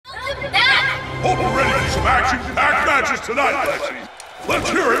some action-packed matches tonight, Lexi. Let's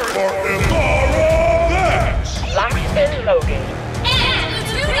hear it for Vex! Locksmith Logan. And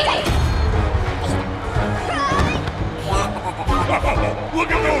Judy!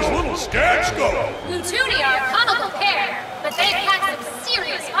 Look at those little scats go! Lutuni are a comical pair, but they pack some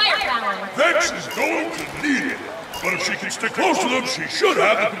serious firepower. Vex is going to need it, but if she can stick close to them, she should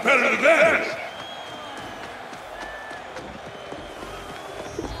have the competitive advantage.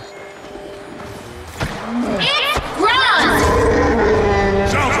 It's Grunge!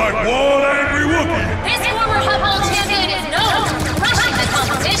 Sounds like one angry Wookiee. This former Hubble champion is known for crushing the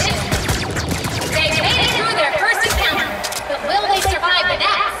competition. They made it through their first encounter, but will they survive the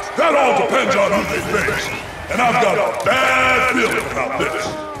next? That all depends on who they face. And I've got a bad feeling about this.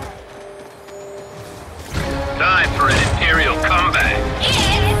 Time for an Imperial comeback. It's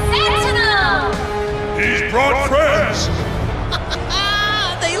Sentinel! He's brought friends.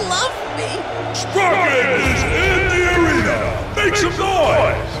 They love me. Sprocket is in the arena. Make some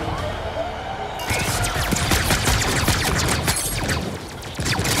noise.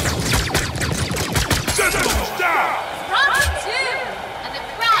 Sentinel's down. Round 2, and the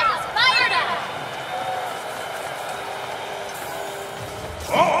crowd is fired up.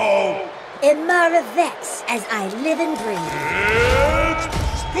 Uh-oh. Imara Vex, as I live and breathe. It's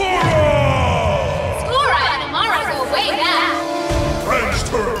Skora! Skora and Amara go way back. Friends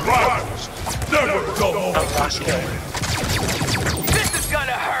turn rivals. Never dull moment this way. This is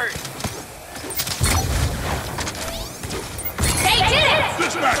gonna hurt. They did it!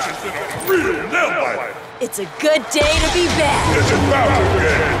 This match has been a real nail-biter. It's a good day to be back. It's about to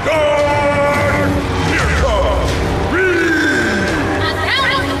get dark. Here comes Reed. And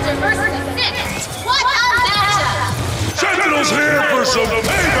now Victor versus the Six. What a matchup! Sentinel's here for some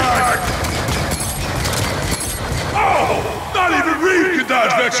payback. Oh, not even Reed can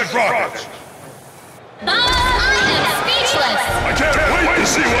dodge Vex's rockets. I am speechless. I can't wait to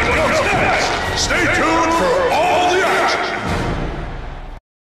see what comes next. Stay tuned for all the action.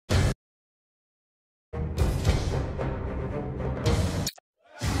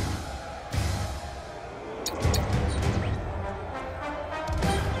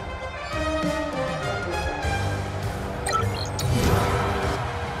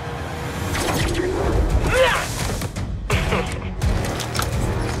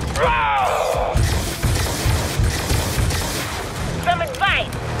 Some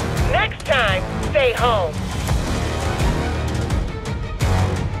advice. Next time, stay home.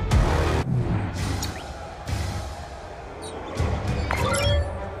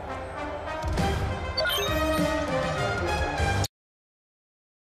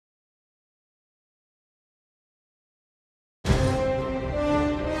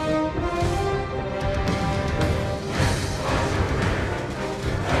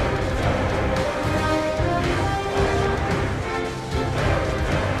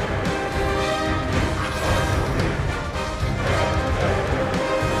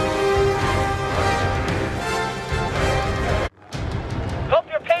 Hope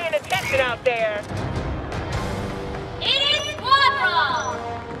you're paying attention out there. It is Squad Brawl.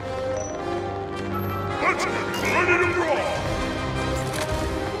 Let's get ready to brawl.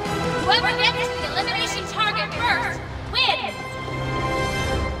 Whoever gets to the elimination target first wins.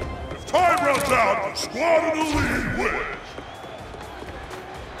 If time runs out, the squad in the lead wins.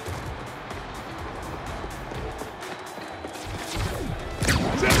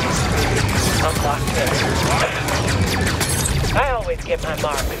 Unlock this. I always get my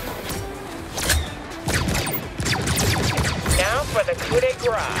mark. Now for the coup de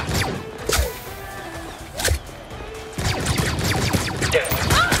grace.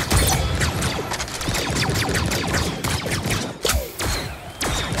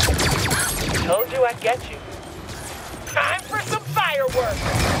 Told you I'd get you. Time for some fireworks.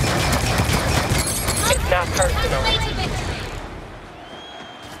 It's not On the personal. way to victory.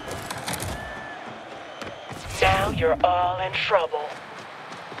 Now you're all in trouble.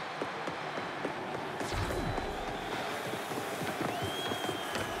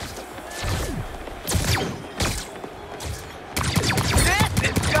 This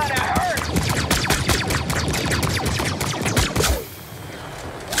is gonna hurt.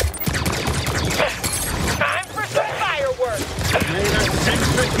 Time for some fireworks. May the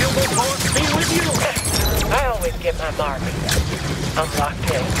sixth Gilbert Force be with you. I always get my mark.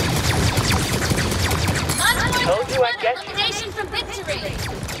 Unlocked in. Told you I'd get you. Elimination from victory.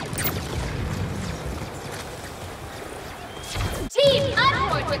 Team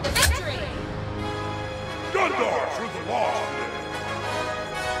Unboard with the victory. Gundar through the loss today.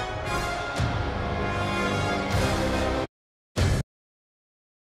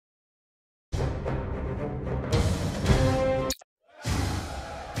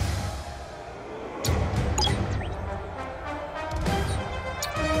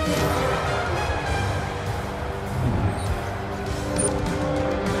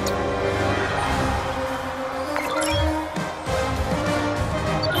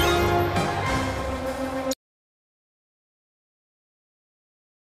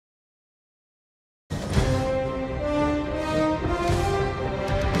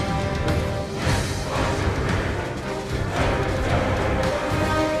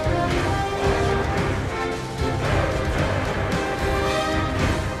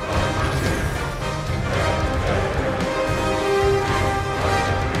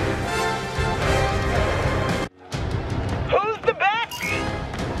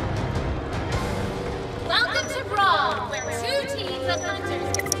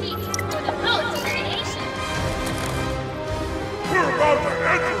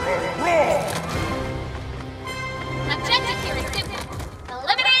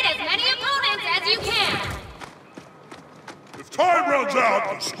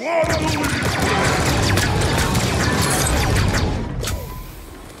 squad of the lead!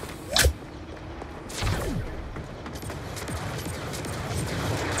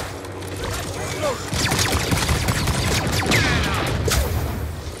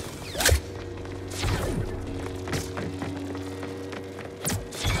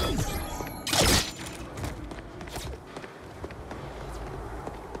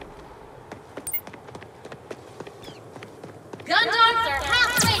 Gun dogs are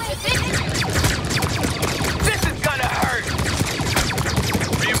halfway to victory! This is gonna hurt!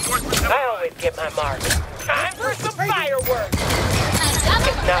 Reinforcements I always get my mark. Time for some fireworks! A double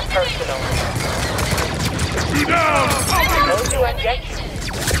It's not elimination! personal. You down! Those who I get you,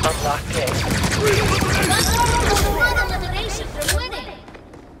 unlock it. Gun dogs are one elimination from winning!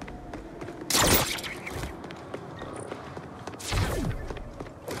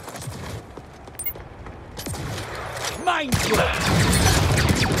 Mind you!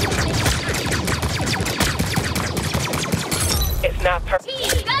 It's not personal.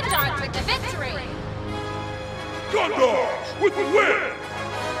 Team Gun Dogs with the victory! Gun Dogs with the win!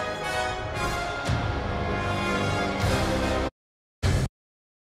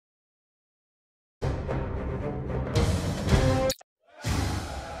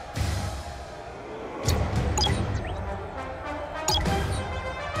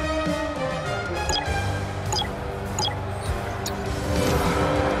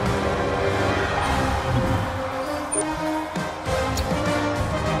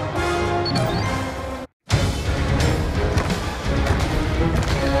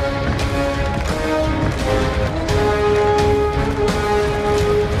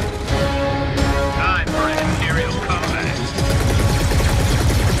 Time for an imperial comeback.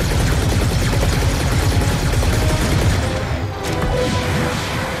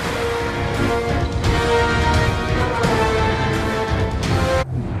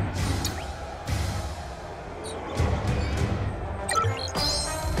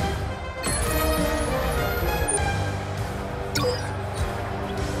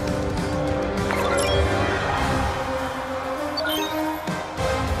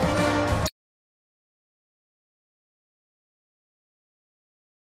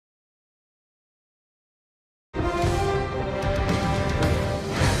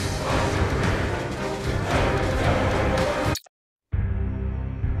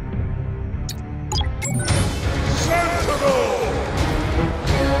 Sentinel!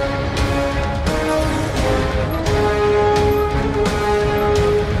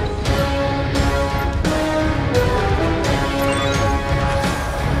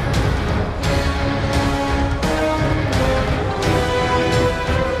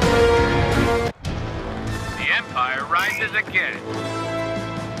 The Empire rises again.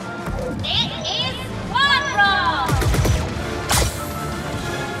 It is Squad Brawl!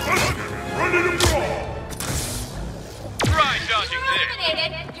 Let's get it ready to brawl! Try You're dodging this.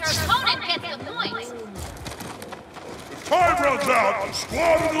 eliminated! Your opponent gets the point! If time runs out, the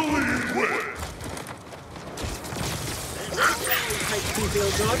squad of the lead wins!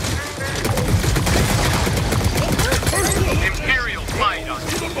 Imperial might on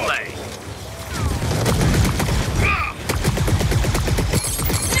display.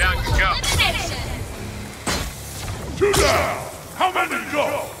 Down you go. Elimination! 2 down! How many go?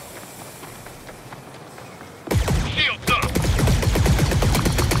 Shields up.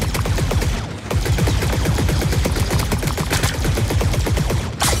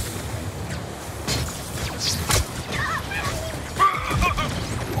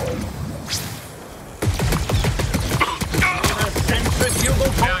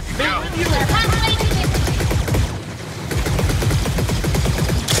 Centrifugal Down you go. You're halfway to victory!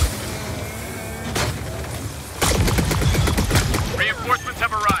 Reinforcements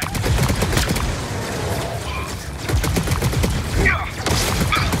have arrived.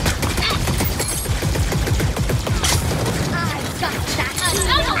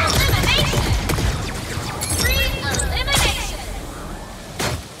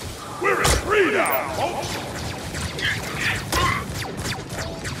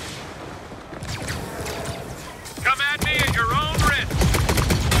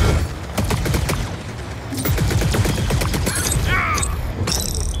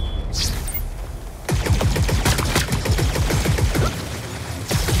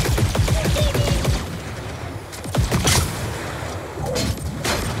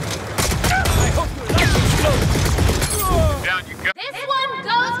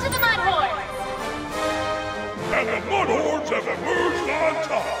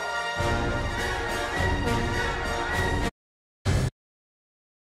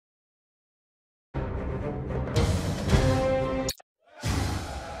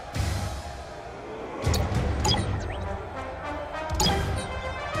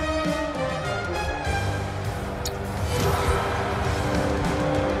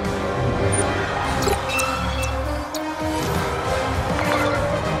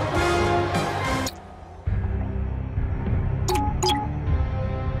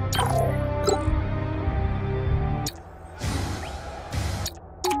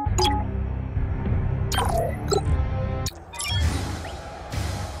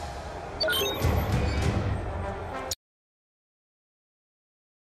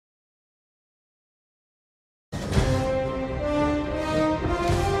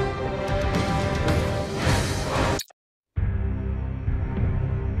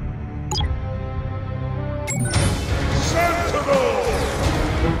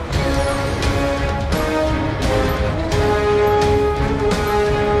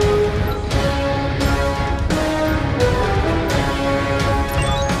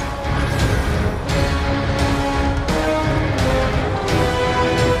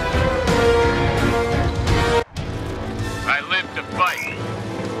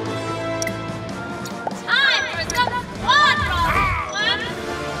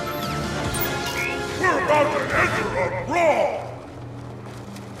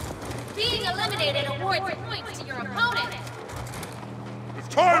 Being eliminated awards points to your opponent. If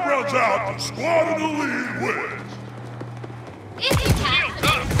time runs out, the squad in the lead wins. If you catch the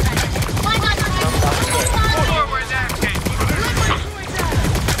credit, why not try More where that came from.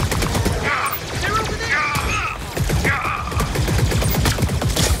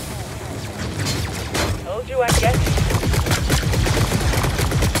 Told you I'd get you.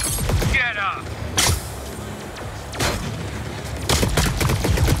 Get up.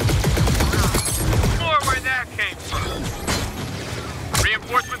 More where that came from.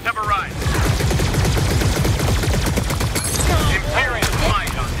 Reinforcements have arrived. Imperial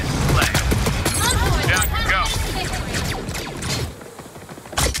might on display. Down you go.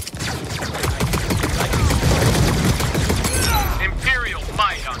 Imperial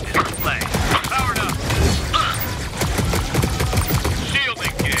might on display. Powered up. Shield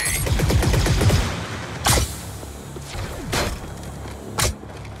engaged.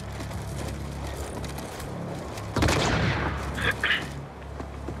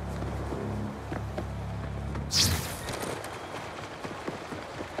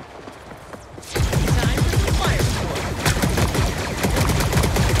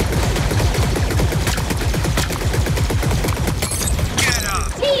 Get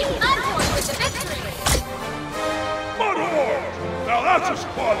up. Team Unformed with the victory. Mud Horns! Now that's a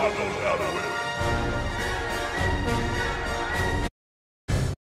squad that knows how to win.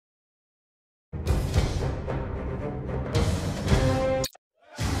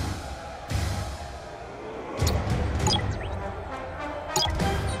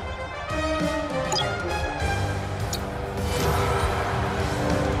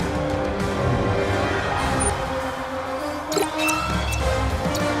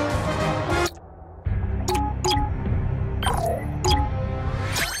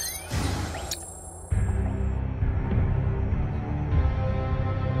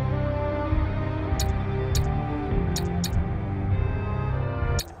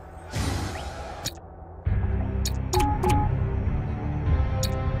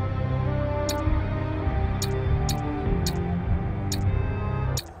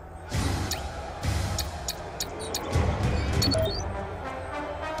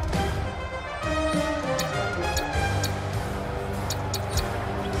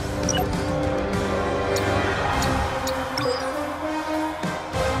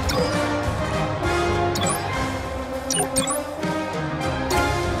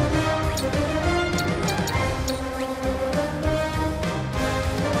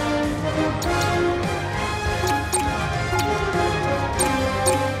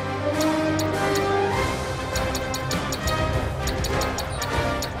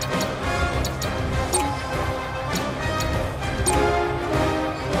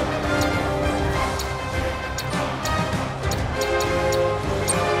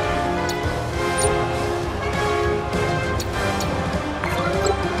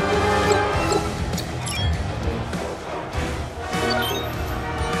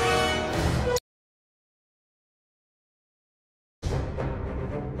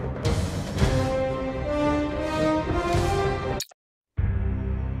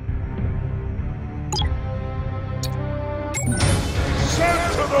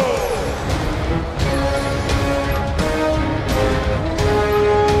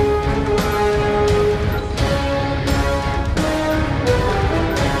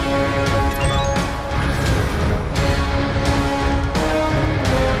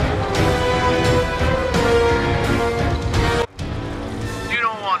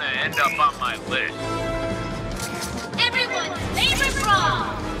 End up on my list. Everyone's favorite brawl,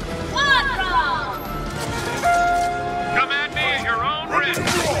 Quad Brawl. Come at me at your own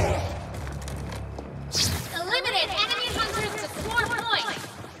risk.